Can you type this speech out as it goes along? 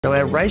So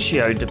our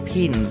ratio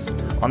depends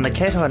on the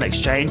cation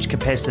exchange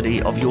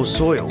capacity of your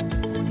soil.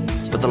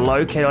 With a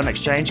low cation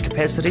exchange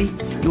capacity,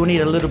 you'll need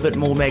a little bit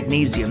more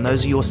magnesium.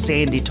 Those are your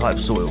sandy type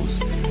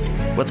soils.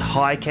 With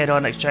high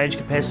cation exchange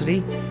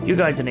capacity, you're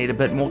going to need a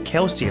bit more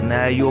calcium. They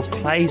are your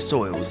clay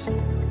soils.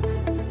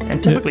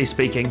 And typically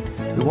speaking,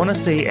 we want to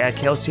see our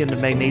calcium to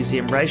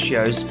magnesium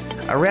ratios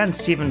around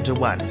 7 to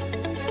 1.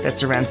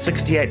 That's around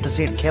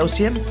 68%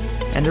 calcium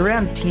and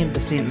around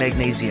 10%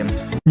 magnesium.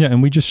 Yeah,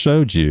 and we just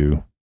showed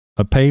you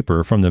a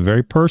paper from the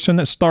very person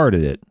that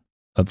started it.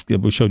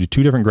 We showed you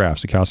two different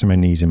graphs, the calcium,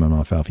 magnesium on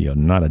alfalfa yield.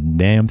 Not a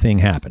damn thing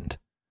happened.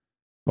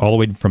 All the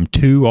way from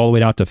 2 all the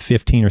way out to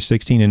 15 or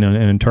 16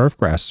 in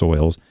turfgrass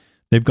soils.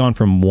 They've gone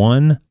from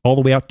 1 all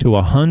the way out to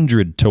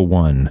 100 to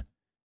 1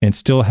 and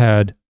still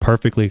had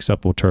perfectly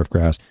acceptable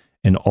turfgrass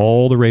and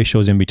all the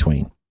ratios in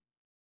between.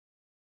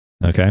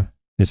 Okay?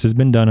 This has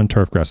been done in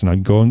turfgrass. And I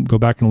go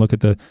back and look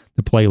at the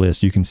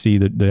playlist. You can see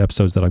the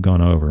episodes that I've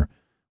gone over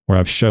where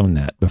I've shown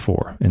that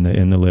before in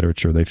the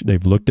literature.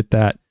 They've looked at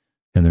that,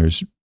 and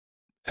there's,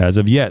 as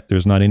of yet,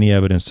 there's not any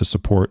evidence to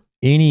support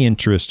any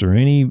interest or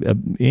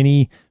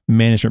any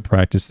management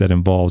practice that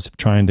involves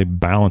trying to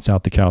balance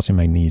out the calcium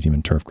magnesium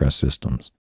in turfgrass systems.